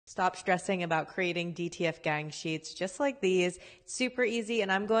Stop stressing about creating DTF gang sheets just like these. It's super easy, and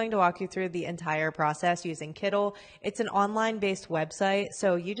I'm going to walk you through the entire process using Kittl. It's an online-based website,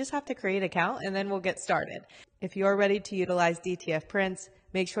 so you just have to create an account and then we'll get started. If you're ready to utilize DTF prints,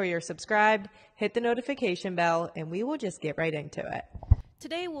 make sure you're subscribed, hit the notification bell, and we will just get right into it.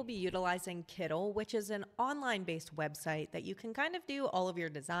 Today we'll be utilizing Kittl, which is an online-based website that you can kind of do all of your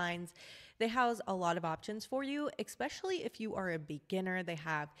designs. They house a lot of options for you, especially if you are a beginner. They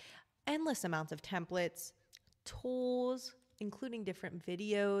have endless amounts of templates, tools, including different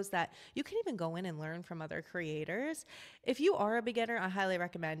videos that you can even go in and learn from other creators. If you are a beginner, I highly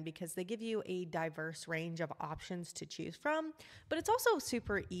recommend because they give you a diverse range of options to choose from, but it's also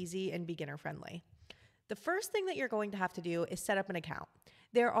super easy and beginner friendly. The first thing that you're going to have to do is set up an account.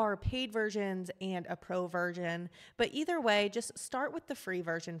 There are paid versions and a pro version, but either way, just start with the free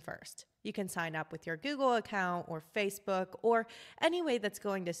version first. You can sign up with your Google account or Facebook or any way that's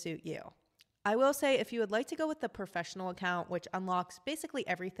going to suit you. I will say if you would like to go with the professional account, which unlocks basically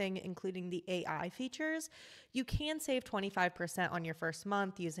everything, including the AI features, you can save 25% on your first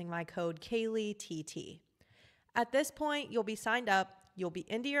month using my code KayleeTT. At this point, you'll be signed up. You'll be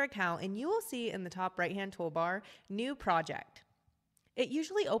into your account and you will see in the top right-hand toolbar, new project. It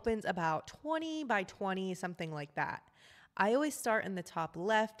usually opens about 20 by 20, something like that. I always start in the top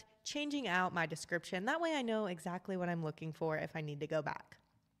left, changing out my description. That way I know exactly what I'm looking for if I need to go back.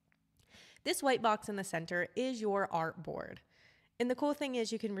 This white box in the center is your artboard. And the cool thing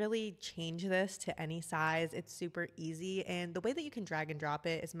is you can really change this to any size. It's super easy. And the way that you can drag and drop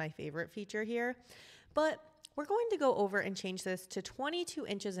it is my favorite feature here. But we're going to go over and change this to 22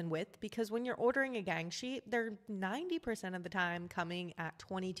 inches in width because when you're ordering a gang sheet, they're 90% of the time coming at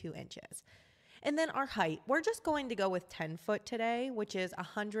 22 inches. And then our height, we're just going to go with 10 foot today, which is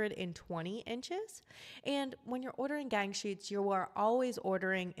 120 inches. And when you're ordering gang sheets, you are always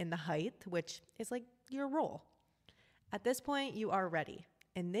ordering in the height, which is like your roll. At this point, you are ready.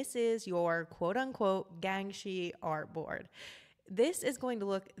 And this is your quote unquote gang sheet artboard. This is going to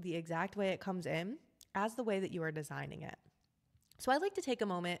look the exact way it comes in as the way that you are designing it. So I like to take a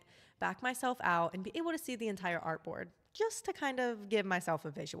moment, back myself out, and be able to see the entire artboard, just to kind of give myself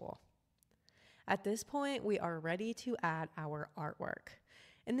a visual. At this point, we are ready to add our artwork.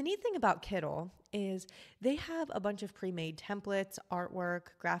 And the neat thing about Kittl is they have a bunch of pre-made templates,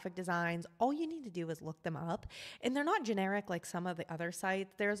 artwork, graphic designs. All you need to do is look them up. And they're not generic like some of the other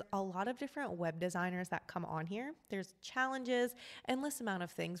sites. There's a lot of different web designers that come on here. There's challenges, endless amount of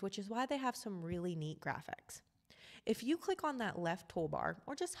things, which is why they have some really neat graphics. If you click on that left toolbar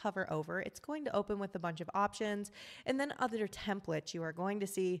or just hover over, it's going to open with a bunch of options. And then other templates, you are going to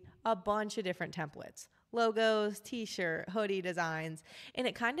see a bunch of different templates. Logos, t-shirt, hoodie designs, and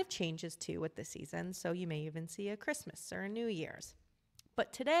it kind of changes too with the season, so you may even see a Christmas or a New Year's.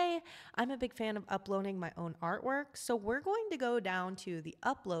 But today, I'm a big fan of uploading my own artwork, so we're going to go down to the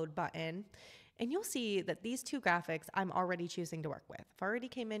upload button, and you'll see that these two graphics I'm already choosing to work with. I've already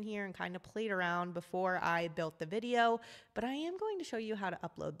came in here and kind of played around before I built the video, but I am going to show you how to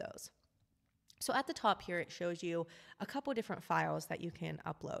upload those. So at the top here, it shows you a couple different files that you can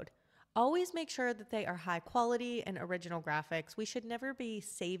upload. Always make sure that they are high quality and original graphics. We should never be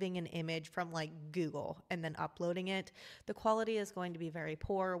saving an image from like Google and then uploading it. The quality is going to be very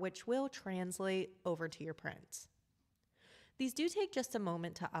poor, which will translate over to your prints. These do take just a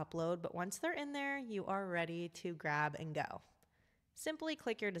moment to upload, but once they're in there, you are ready to grab and go. Simply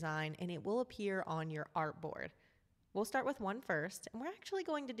click your design and it will appear on your artboard. We'll start with one first, and we're actually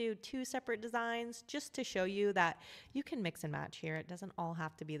going to do two separate designs just to show you that you can mix and match here. It doesn't all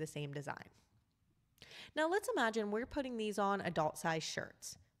have to be the same design. Now let's imagine we're putting these on adult size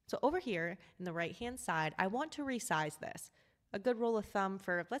shirts. So over here in the right-hand side, I want to resize this. A good rule of thumb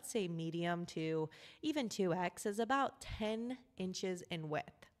for, let's say, medium to even 2X is about 10 inches in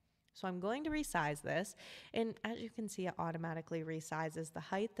width. So I'm going to resize this, and as you can see, it automatically resizes the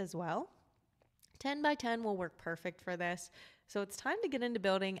height as well. 10 by 10 will work perfect for this. So it's time to get into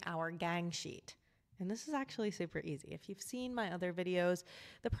building our gang sheet. And this is actually super easy. If you've seen my other videos,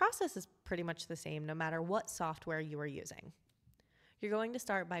 the process is pretty much the same no matter what software you are using. You're going to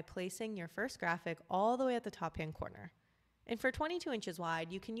start by placing your first graphic all the way at the top hand corner. And for 22 inches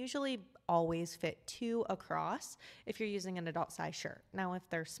wide, you can usually always fit 2 across if you're using an adult size shirt. Now, if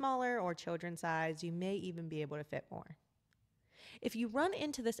they're smaller or children size, you may even be able to fit more. If you run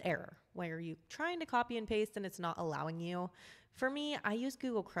into this error where you're trying to copy and paste and it's not allowing you, for me, I use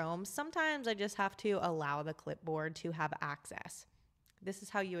Google Chrome. Sometimes I just have to allow the clipboard to have access. This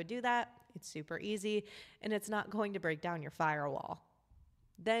is how you would do that. It's super easy and it's not going to break down your firewall.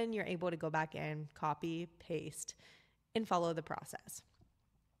 Then you're able to go back in, copy, paste, and follow the process.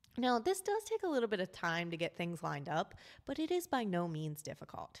 Now, this does take a little bit of time to get things lined up, but it is by no means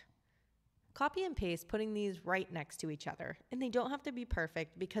difficult. Copy and paste, putting these right next to each other, and they don't have to be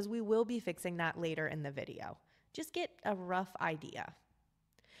perfect because we will be fixing that later in the video. Just get a rough idea.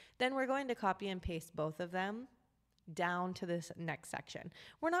 Then we're going to copy and paste both of them down to this next section.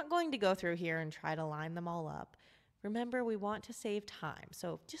 We're not going to go through here and try to line them all up. Remember, we want to save time,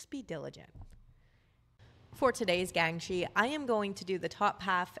 so just be diligent. For today's gang sheet, I am going to do the top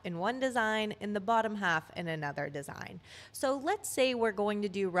half in one design and the bottom half in another design. So let's say we're going to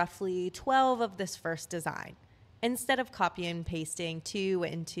do roughly 12 of this first design. Instead of copy and pasting 2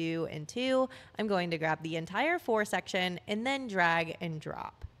 and 2 and 2, I'm going to grab the entire 4 section and then drag and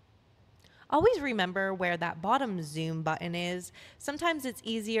drop. Always remember where that bottom zoom button is. Sometimes it's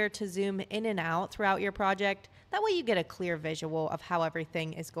easier to zoom in and out throughout your project. That way you get a clear visual of how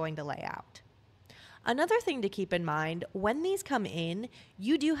everything is going to lay out. Another thing to keep in mind, when these come in,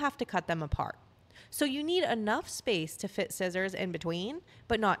 you do have to cut them apart. So you need enough space to fit scissors in between,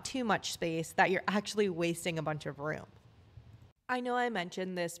 but not too much space that you're actually wasting a bunch of room. I know I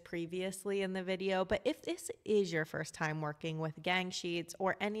mentioned this previously in the video, but if this is your first time working with gang sheets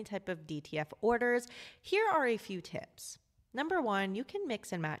or any type of DTF orders, here are a few tips. Number 1, you can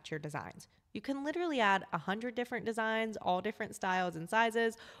mix and match your designs. You can literally add 100 different designs, all different styles and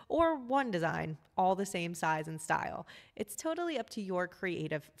sizes, or one design, all the same size and style. It's totally up to your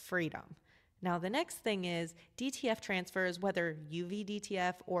creative freedom. Now, the next thing is DTF transfers, whether UV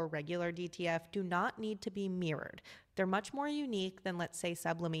DTF or regular DTF, do not need to be mirrored. They're much more unique than, let's say,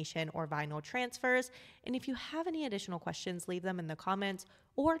 sublimation or vinyl transfers. And if you have any additional questions, leave them in the comments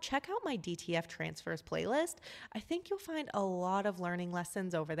or check out my DTF transfers playlist. I think you'll find a lot of learning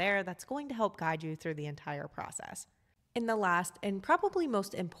lessons over there that's going to help guide you through the entire process. And the last and probably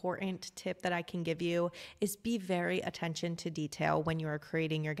most important tip that I can give you is be very attention to detail when you are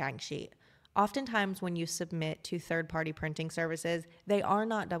creating your gang sheet. Oftentimes when you submit to third-party printing services, they are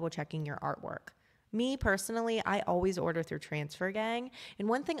not double-checking your artwork. Me personally, I always order through Transfer Gang, and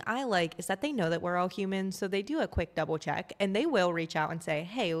one thing I like is that they know that we're all humans, so they do a quick double check, and they will reach out and say,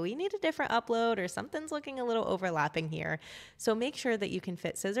 hey, we need a different upload, or something's looking a little overlapping here. So make sure that you can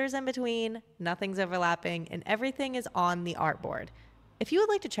fit scissors in between, nothing's overlapping, and everything is on the artboard. If you would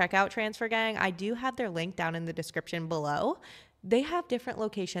like to check out Transfer Gang, I do have their link down in the description below. They have different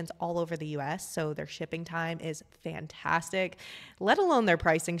locations all over the US, so their shipping time is fantastic, let alone their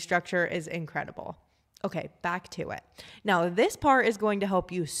pricing structure is incredible. Okay, back to it. Now, this part is going to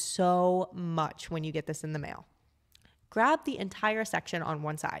help you so much when you get this in the mail. Grab the entire section on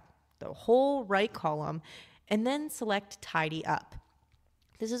one side, the whole right column, and then select Tidy Up.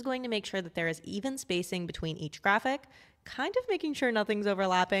 This is going to make sure that there is even spacing between each graphic, kind of making sure nothing's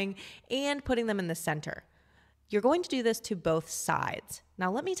overlapping, and putting them in the center. You're going to do this to both sides.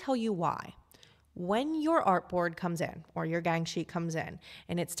 Now let me tell you why. When your artboard comes in or your gang sheet comes in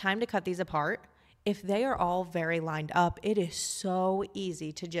and it's time to cut these apart, if they are all very lined up, it is so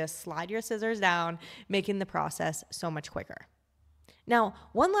easy to just slide your scissors down, making the process so much quicker. Now,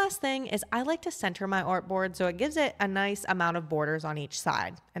 one last thing is I like to center my artboard so it gives it a nice amount of borders on each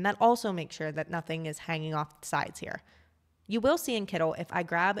side. And that also makes sure that nothing is hanging off the sides here. You will see in Kittl, if I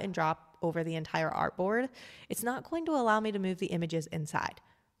grab and drop over the entire artboard, it's not going to allow me to move the images inside.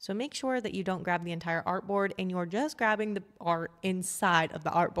 So make sure that you don't grab the entire artboard and you're just grabbing the art inside of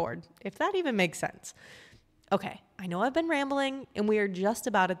the artboard, if that even makes sense. Okay, I know I've been rambling and we are just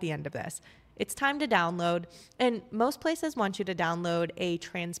about at the end of this. It's time to download, and most places want you to download a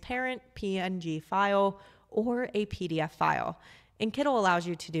transparent PNG file or a PDF file. And Kittl allows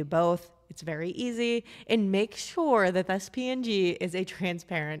you to do both. It's very easy, and make sure that this PNG is a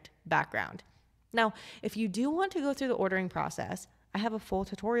transparent background. Now, if you do want to go through the ordering process, I have a full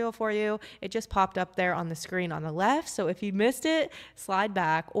tutorial for you. It just popped up there on the screen on the left, so if you missed it, slide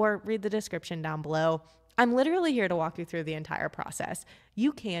back or read the description down below. I'm literally here to walk you through the entire process.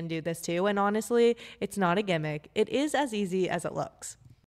 You can do this too, and honestly, it's not a gimmick. It is as easy as it looks.